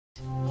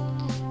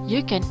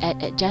You can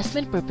add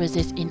adjustment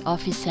purposes in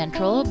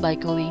OfficeCentral by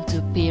going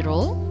to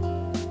Payroll,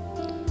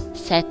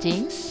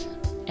 Settings,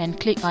 and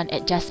click on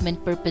Adjustment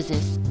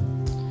Purposes.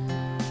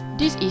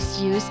 This is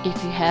used if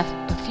you have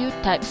a few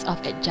types of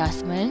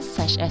adjustments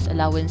such as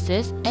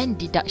allowances and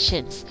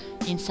deductions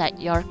inside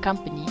your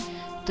company.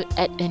 To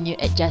add a new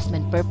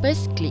adjustment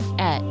purpose, click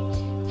Add.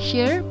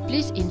 Here,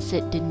 please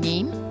insert the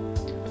name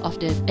of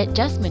the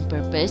adjustment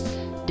purpose,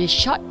 the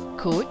short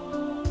code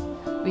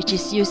which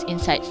is used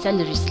inside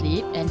salary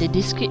slip, and the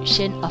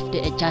description of the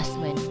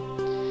adjustment.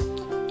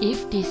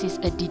 If this is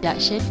a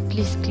deduction,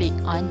 please click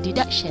on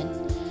Deduction.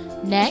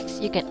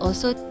 Next, you can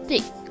also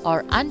tick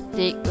or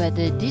untick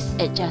whether this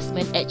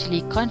adjustment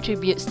actually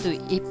contributes to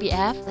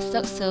EPF,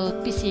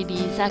 SOCSO, PCB,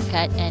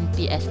 Zakat, and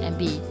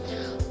PSMB.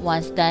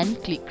 Once done,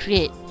 click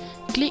Create.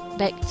 Click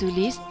Back to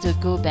List to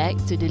go back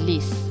to the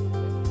list.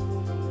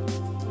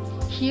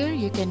 Here,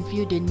 you can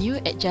view the new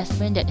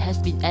adjustment that has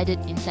been added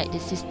inside the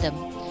system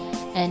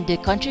and the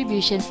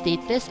contribution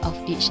status of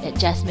each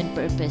adjustment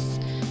purpose.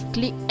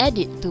 Click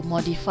Edit to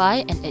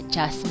modify an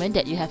adjustment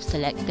that you have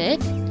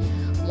selected.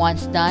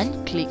 Once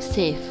done, click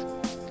Save.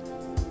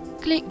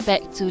 Click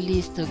Back to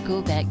List to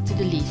go back to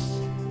the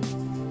list.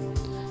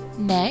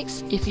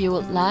 Next, if you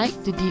would like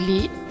to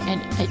delete an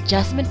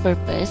adjustment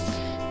purpose,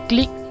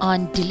 click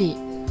on Delete.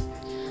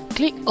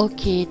 Click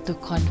OK to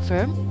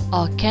confirm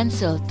or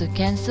Cancel to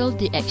cancel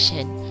the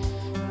action.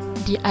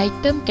 The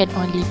item can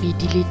only be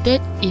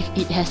deleted if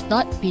it has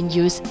not been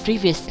used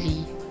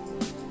previously.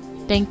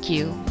 Thank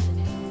you.